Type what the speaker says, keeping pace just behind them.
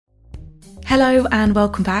Hello and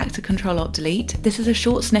welcome back to Control-Alt-Delete. This is a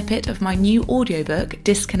short snippet of my new audiobook,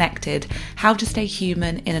 Disconnected: How to Stay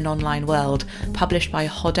Human in an Online World, published by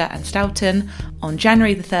Hodder and Stoughton on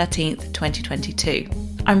January the 13th, 2022.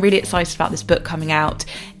 I'm really excited about this book coming out.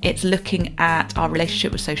 It's looking at our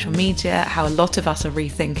relationship with social media, how a lot of us are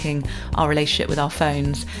rethinking our relationship with our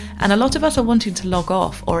phones, and a lot of us are wanting to log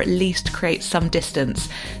off or at least create some distance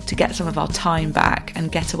to get some of our time back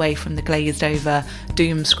and get away from the glazed over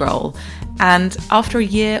doom scroll. And after a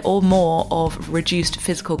year or more of reduced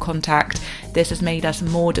physical contact, this has made us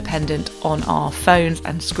more dependent on our phones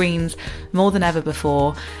and screens more than ever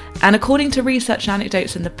before. And according to research and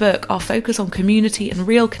anecdotes in the book, our focus on community and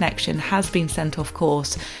real connection has been sent off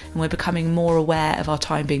course, and we're becoming more aware of our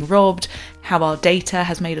time being robbed, how our data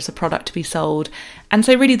has made us a product to be sold. And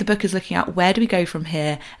so really the book is looking at where do we go from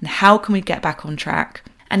here and how can we get back on track.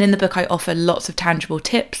 And in the book, I offer lots of tangible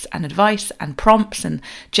tips and advice and prompts and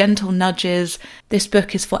gentle nudges. This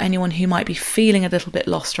book is for anyone who might be feeling a little bit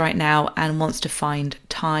lost right now and wants to find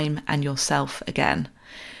time and yourself again.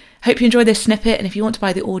 Hope you enjoy this snippet, and if you want to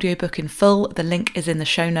buy the audiobook in full, the link is in the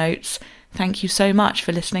show notes. Thank you so much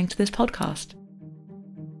for listening to this podcast.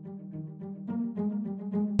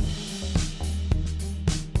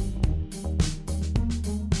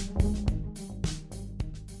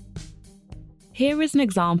 Here is an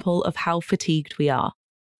example of how fatigued we are.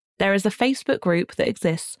 There is a Facebook group that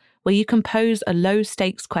exists where you can pose a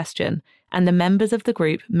low-stakes question and the members of the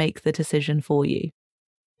group make the decision for you.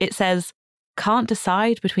 It says, can't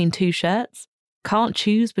decide between two shirts? Can't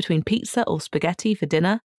choose between pizza or spaghetti for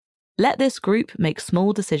dinner? Let this group make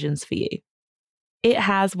small decisions for you. It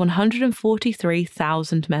has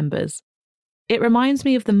 143,000 members. It reminds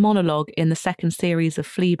me of the monologue in the second series of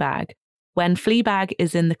Fleabag, when Fleabag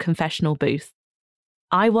is in the confessional booth.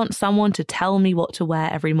 I want someone to tell me what to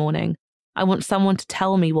wear every morning. I want someone to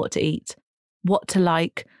tell me what to eat, what to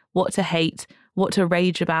like, what to hate, what to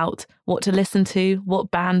rage about, what to listen to,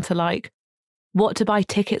 what band to like, what to buy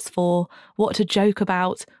tickets for, what to joke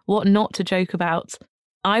about, what not to joke about.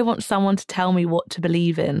 I want someone to tell me what to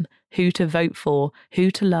believe in, who to vote for,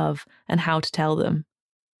 who to love, and how to tell them.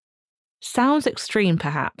 Sounds extreme,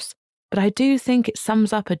 perhaps, but I do think it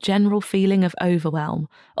sums up a general feeling of overwhelm,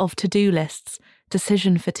 of to-do lists,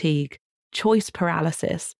 decision fatigue, choice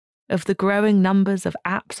paralysis, of the growing numbers of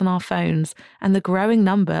apps on our phones and the growing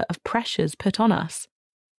number of pressures put on us.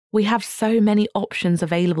 We have so many options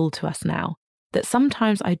available to us now that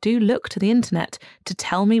sometimes I do look to the internet to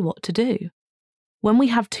tell me what to do. When we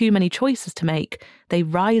have too many choices to make, they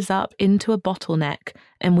rise up into a bottleneck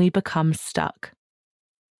and we become stuck.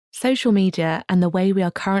 Social media and the way we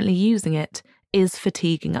are currently using it is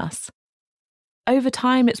fatiguing us. Over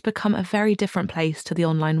time, it's become a very different place to the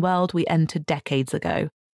online world we entered decades ago.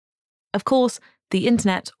 Of course, the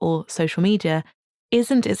internet or social media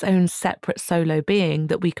isn't its own separate solo being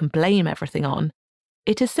that we can blame everything on.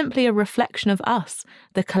 It is simply a reflection of us,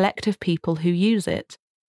 the collective people who use it.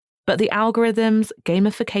 But the algorithms,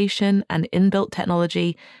 gamification, and inbuilt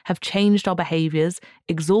technology have changed our behaviours,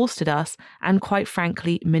 exhausted us, and quite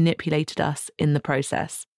frankly, manipulated us in the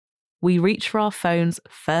process. We reach for our phones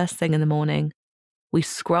first thing in the morning. We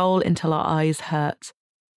scroll until our eyes hurt.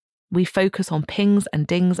 We focus on pings and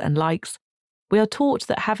dings and likes. We are taught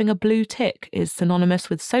that having a blue tick is synonymous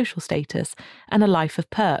with social status and a life of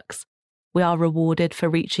perks. We are rewarded for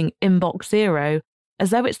reaching inbox zero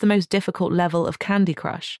as though it's the most difficult level of Candy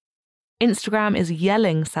Crush. Instagram is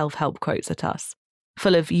yelling self-help quotes at us,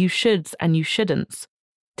 full of you shoulds and you shouldn'ts,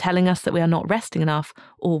 telling us that we are not resting enough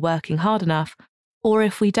or working hard enough, or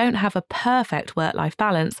if we don't have a perfect work-life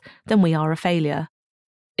balance, then we are a failure.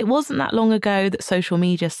 It wasn't that long ago that social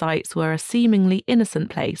media sites were a seemingly innocent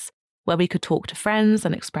place where we could talk to friends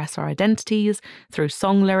and express our identities through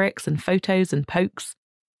song lyrics and photos and pokes.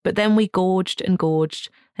 But then we gorged,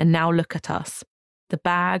 and now look at us. The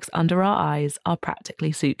bags under our eyes are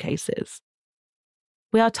practically suitcases.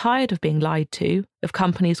 We are tired of being lied to, of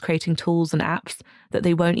companies creating tools and apps that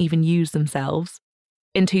they won't even use themselves.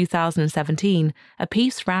 In 2017, a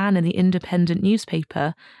piece ran in the Independent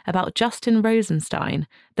newspaper about Justin Rosenstein,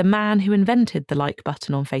 the man who invented the like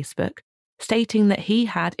button on Facebook, stating that he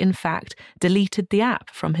had, in fact, deleted the app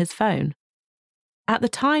from his phone. At the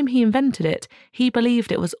time he invented it, he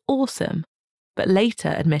believed it was awesome, but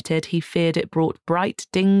later admitted he feared it brought bright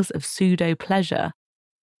dings of pseudo-pleasure.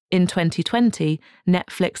 In 2020,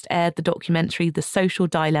 Netflix aired the documentary The Social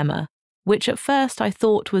Dilemma, which at first I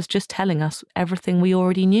thought was just telling us everything we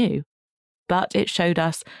already knew. But it showed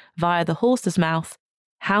us, via the horse's mouth,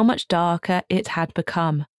 how much darker it had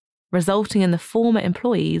become, resulting in the former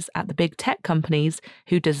employees at the big tech companies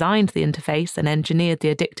who designed the interface and engineered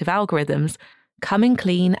the addictive algorithms coming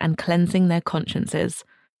clean and cleansing their consciences.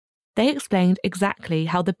 They explained exactly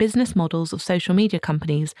how the business models of social media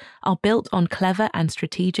companies are built on clever and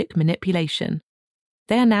strategic manipulation.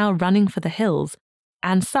 They are now running for the hills,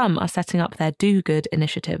 and some are setting up their do-good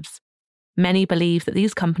initiatives. Many believe that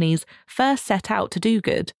these companies first set out to do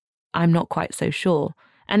good. I'm not quite so sure,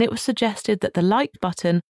 and it was suggested that the like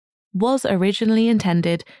button was originally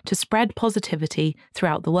intended to spread positivity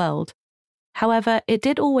throughout the world. However, it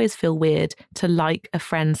did always feel weird to like a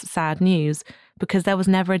friend's sad news because there was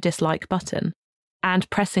never a dislike button, and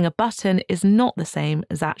pressing a button is not the same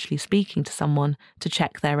as actually speaking to someone to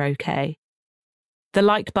check they're okay. The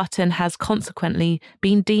like button has consequently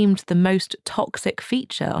been deemed the most toxic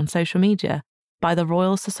feature on social media by the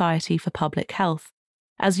Royal Society for Public Health,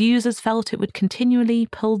 as users felt it would continually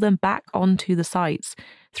pull them back onto the sites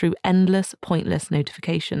through endless, pointless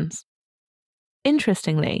notifications.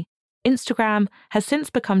 Interestingly, Instagram has since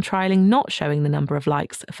become trialling not showing the number of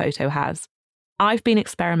likes a photo has. I've been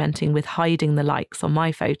experimenting with hiding the likes on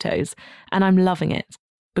my photos, and I'm loving it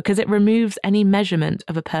because it removes any measurement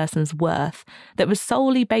of a person's worth that was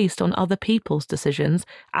solely based on other people's decisions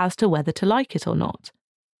as to whether to like it or not.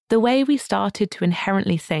 The way we started to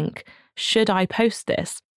inherently think, should I post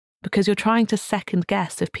this, because you're trying to second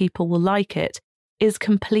guess if people will like it, is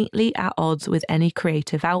completely at odds with any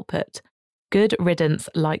creative output. Good riddance,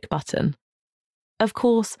 like button. Of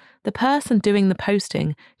course, the person doing the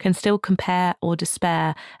posting can still compare or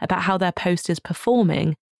despair about how their post is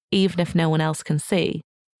performing, even if no one else can see.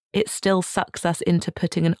 It still sucks us into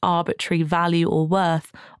putting an arbitrary value or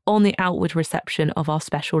worth on the outward reception of our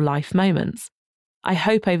special life moments. I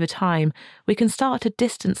hope over time we can start to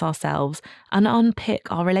distance ourselves and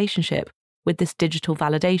unpick our relationship with this digital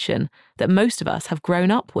validation that most of us have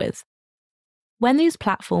grown up with. When these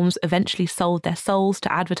platforms eventually sold their souls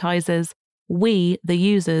to advertisers, we, the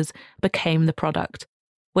users, became the product.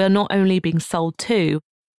 We are not only being sold to,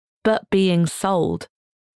 but being sold.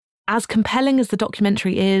 As compelling as the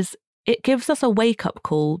documentary is, it gives us a wake-up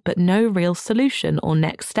call but no real solution or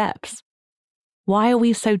next steps. Why are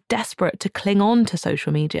we so desperate to cling on to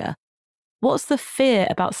social media? What's the fear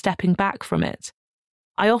about stepping back from it?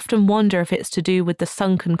 I often wonder if it's to do with the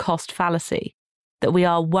sunken cost fallacy, that we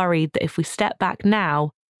are worried that if we step back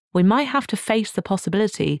now, we might have to face the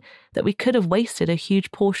possibility that we could have wasted a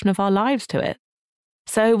huge portion of our lives to it.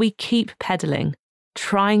 So we keep pedaling,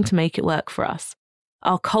 trying to make it work for us.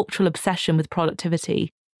 Our cultural obsession with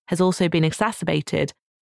productivity has also been exacerbated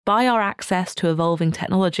by our access to evolving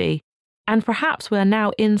technology, and perhaps we are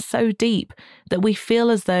now in so deep that we feel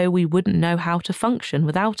as though we wouldn't know how to function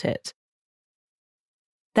without it.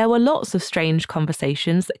 There were lots of strange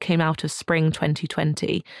conversations that came out of spring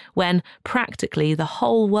 2020, when practically the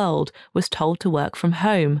whole world was told to work from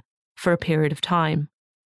home for a period of time.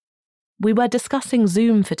 We were discussing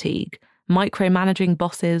Zoom fatigue, micromanaging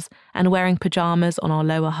bosses, and wearing pajamas on our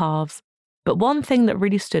lower halves. But one thing that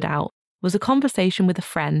really stood out was a conversation with a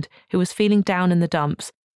friend who was feeling down in the dumps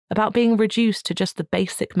about being reduced to just the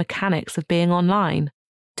basic mechanics of being online: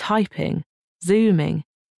 typing, Zooming,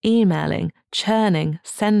 emailing, churning,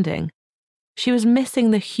 sending. She was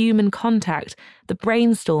missing the human contact, the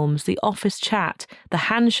brainstorms, the office chat, the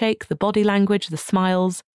handshake, the body language, the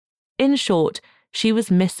smiles. In short, she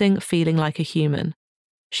was missing feeling like a human.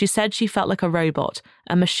 She said she felt like a robot,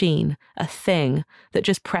 a machine, a thing that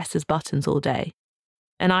just presses buttons all day.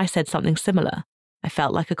 And I said something similar. I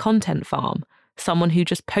felt like a content farm, someone who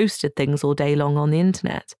just posted things all day long on the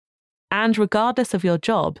internet. And regardless of your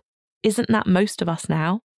job, isn't that most of us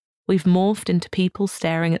now? We've morphed into people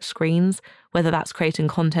staring at screens, whether that's creating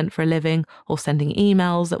content for a living or sending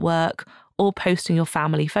emails at work or posting your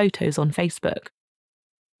family photos on Facebook.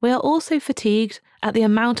 We are also fatigued at the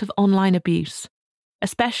amount of online abuse,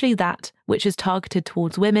 especially that which is targeted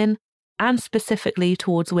towards women and specifically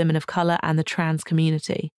towards women of colour and the trans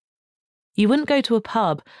community. You wouldn't go to a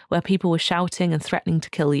pub where people were shouting and threatening to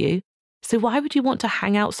kill you, so why would you want to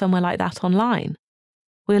hang out somewhere like that online?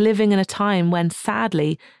 We're living in a time when,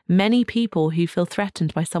 sadly, many people who feel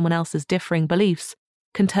threatened by someone else's differing beliefs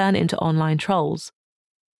can turn into online trolls.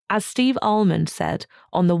 As Steve Almond said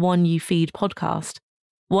on the One You Feed podcast,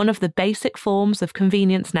 one of the basic forms of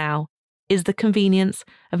convenience now is the convenience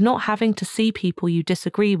of not having to see people you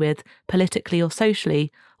disagree with politically or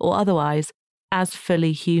socially or otherwise as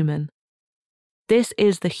fully human. This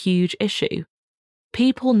is the huge issue.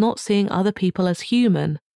 People not seeing other people as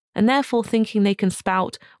human and therefore thinking they can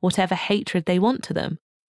spout whatever hatred they want to them.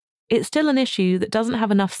 It's still an issue that doesn't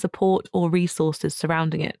have enough support or resources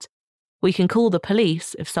surrounding it. We can call the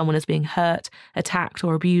police if someone is being hurt, attacked,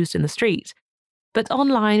 or abused in the street. But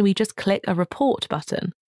online, we just click a report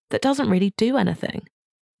button that doesn't really do anything.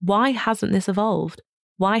 Why hasn't this evolved?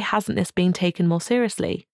 Why hasn't this been taken more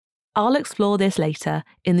seriously? I'll explore this later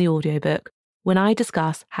in the audiobook when I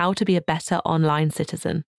discuss how to be a better online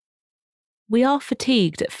citizen. We are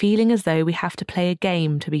fatigued at feeling as though we have to play a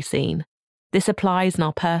game to be seen. This applies in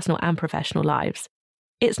our personal and professional lives.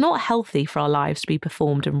 It's not healthy for our lives to be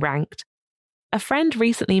performed and ranked. A friend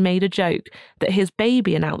recently made a joke that his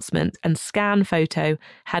baby announcement and scan photo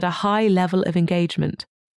had a high level of engagement.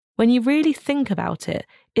 When you really think about it,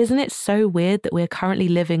 isn't it so weird that we're currently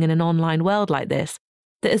living in an online world like this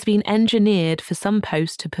that has been engineered for some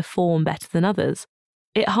posts to perform better than others?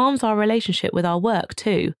 It harms our relationship with our work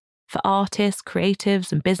too, for artists,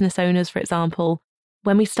 creatives, and business owners, for example,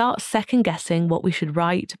 when we start second-guessing what we should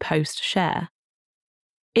write, post, share.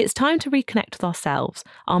 It's time to reconnect with ourselves,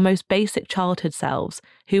 our most basic childhood selves,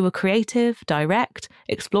 who were creative, direct,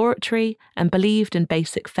 exploratory, and believed in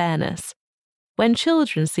basic fairness. When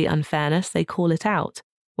children see unfairness, they call it out.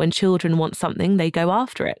 When children want something, they go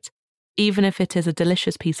after it. Even if it is a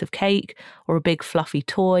delicious piece of cake, or a big fluffy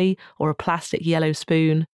toy, or a plastic yellow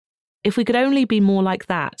spoon. If we could only be more like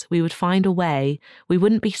that, we would find a way. We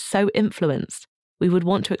wouldn't be so influenced. We would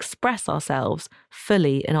want to express ourselves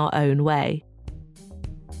fully in our own way.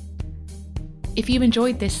 If you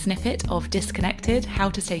enjoyed this snippet of Disconnected, How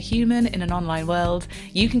to Stay Human in an Online World,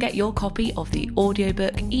 you can get your copy of the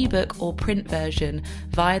audiobook, ebook, or print version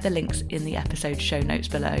via the links in the episode show notes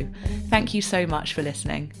below. Thank you so much for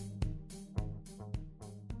listening.